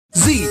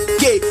जी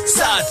के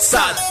साथ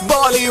साथ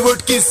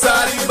बॉलीवुड की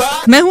सारी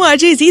बात। मैं हूँ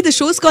RJ ji. The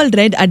show's called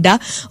Red Adda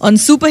on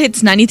Super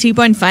Hits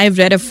 93.5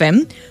 Red FM.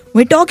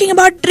 We're talking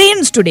about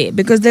trains today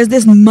because there's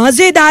this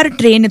mazedar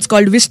train. It's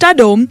called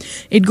Vistadome.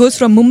 It goes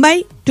from Mumbai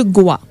to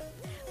Goa.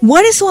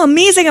 What is so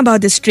amazing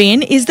about this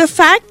train is the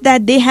fact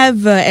that they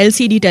have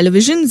LCD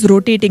televisions,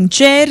 rotating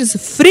chairs,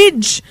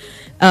 fridge,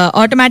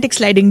 automatic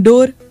sliding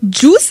door,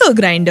 juicer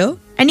grinder,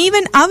 and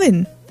even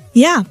oven.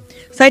 Yeah.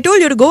 So I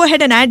told you to go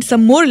ahead and add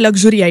some more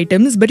luxury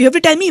items, but you have to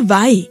tell me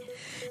why.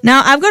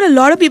 Now, I've got a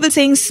lot of people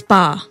saying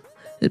spa.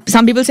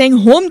 Some people saying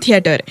home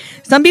theater.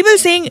 Some people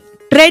saying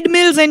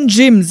treadmills and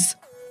gyms.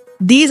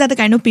 These are the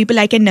kind of people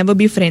I can never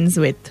be friends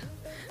with.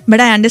 But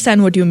I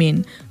understand what you mean.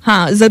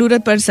 हाँ,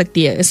 ज़रूरत पड़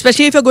सकती है.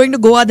 Especially if you're going to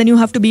Goa, then you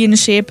have to be in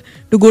shape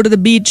to go to the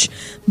beach.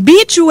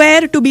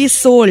 Beachwear to be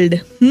sold.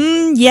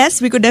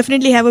 Yes, we could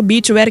definitely have a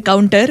beachwear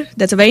counter.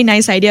 That's a very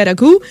nice idea,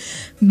 Raghu.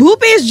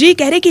 Bhupesh जी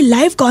कह रहे कि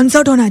live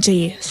concert होना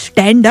चाहिए,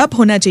 stand up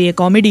होना चाहिए,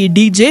 comedy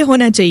DJ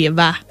होना चाहिए.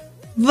 वाह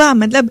वाह,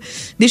 मतलब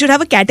they should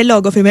have a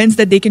catalog of events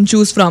that they can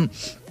choose from.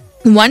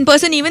 One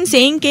person even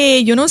saying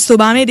कि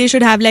सुबह में they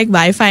should have like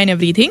Wi-Fi and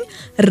everything.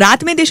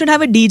 रात में they should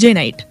have a DJ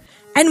night.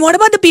 And what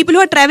about the people who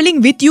are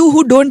traveling with you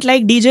who don't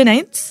like DJ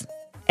nights?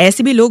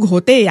 ऐसे भी लोग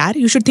होते हैं यार.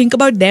 You should think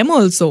about them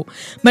also.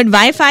 But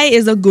Wi-Fi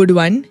is a good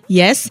one.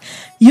 Yes.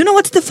 You know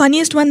what's the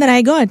funniest one that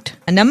I got?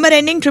 A number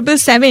ending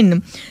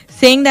 777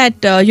 saying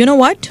that, you know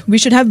what? We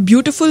should have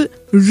beautiful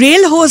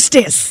rail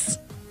hostess.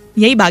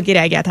 यही बाकी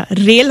रह गया था.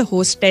 Rail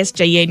hostess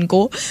चाहिए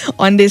इनको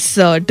on this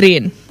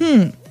train.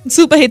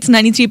 Super Hits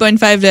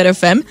 93.5 Red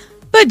FM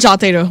पर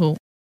जाते रहो.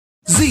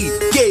 जी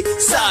के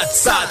साथ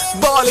साथ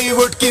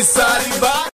बॉलीवुड की सारी बात।